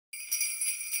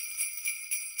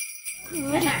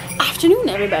Good afternoon,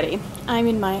 everybody. I'm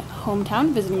in my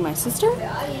hometown visiting my sister,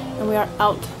 and we are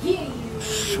out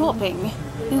shopping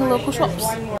in the local shops.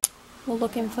 We're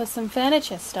looking for some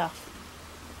furniture stuff.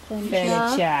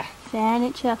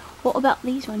 Furniture. What about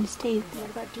these ones too? What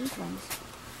about these ones?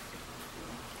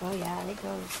 Oh yeah, they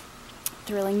go.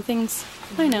 Thrilling things.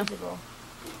 I know.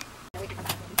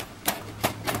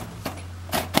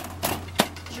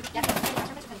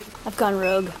 I've gone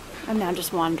rogue. I'm now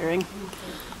just wandering.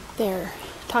 They're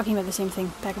talking about the same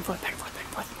thing, back and forth, back and forth, back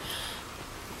and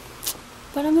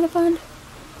forth. But I'm gonna find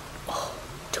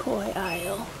toy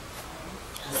aisle.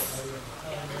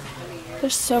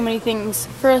 There's so many things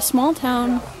for a small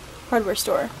town hardware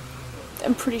store.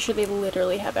 I'm pretty sure they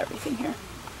literally have everything here.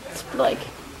 It's like,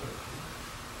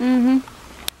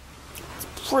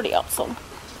 it's pretty awesome.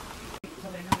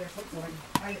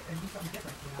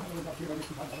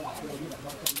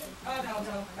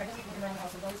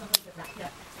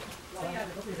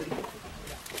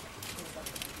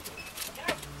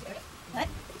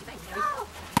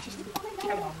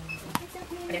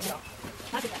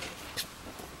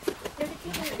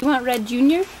 You want Red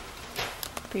Junior?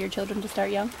 For your children to start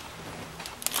young?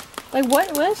 Like what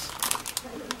it was?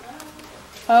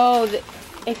 Oh,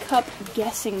 a cup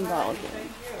guessing ball game.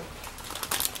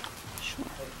 Sure.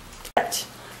 But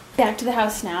back to the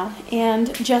house now,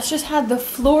 and Jess just had the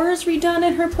floors redone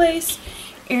in her place,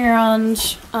 and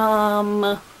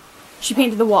she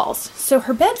painted the walls. So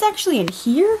her bed's actually in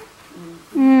here.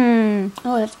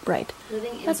 Oh, that's bright.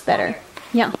 That's better.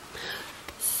 Yeah.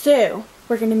 So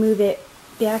we're gonna move it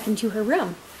back into her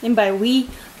room, and by we,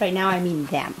 right now I mean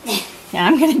them. And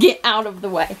I'm gonna get out of the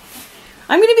way.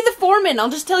 I'm gonna be the foreman. I'll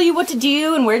just tell you what to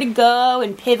do and where to go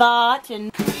and pivot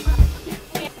and.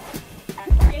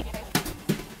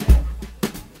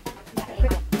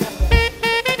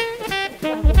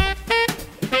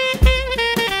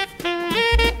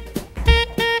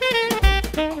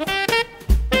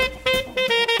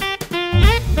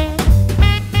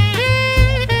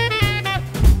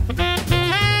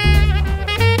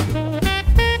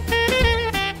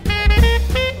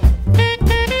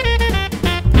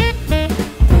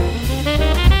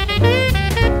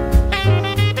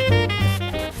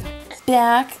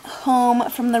 Back home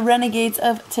from the renegades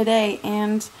of today,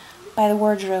 and by the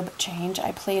wardrobe change,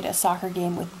 I played a soccer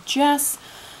game with Jess,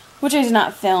 which I did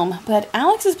not film, but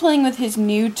Alex is playing with his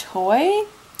new toy.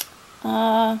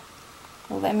 Well,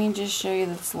 let me just show you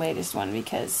this latest one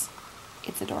because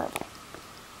it's adorable.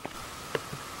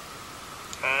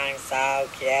 I'm so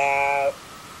cute.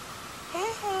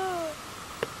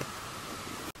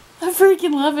 I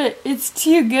freaking love it. It's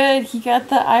too good. He got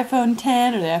the iPhone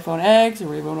 10 or the iPhone X or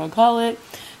whatever you want to call it.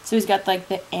 So he's got like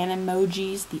the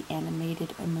animojis, the animated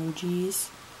emojis.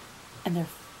 And they're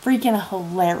freaking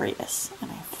hilarious. And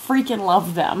I freaking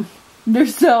love them. They're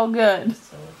so good.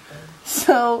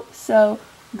 So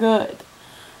good.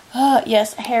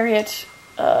 Yes, Harriet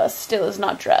still is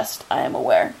not dressed, I am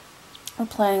aware. We're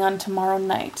planning on tomorrow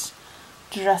night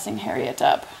dressing Harriet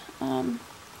up.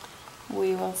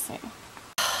 We will see.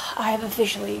 I have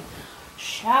officially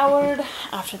showered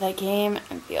after that game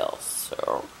and feel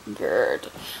so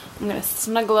good. I'm gonna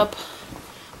snuggle up,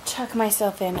 tuck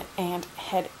myself in, and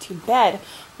head to bed.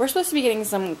 We're supposed to be getting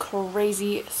some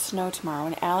crazy snow tomorrow,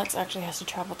 and Alex actually has to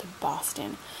travel to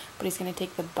Boston, but he's gonna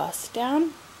take the bus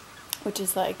down, which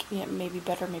is like, yeah, maybe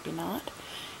better, maybe not.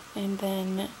 And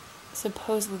then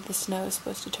supposedly the snow is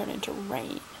supposed to turn into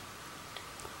rain.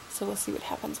 So we'll see what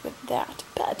happens with that.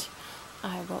 But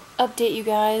I will update you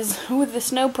guys with the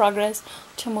snow progress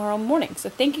tomorrow morning. So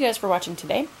thank you guys for watching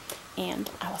today, and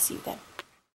I will see you then.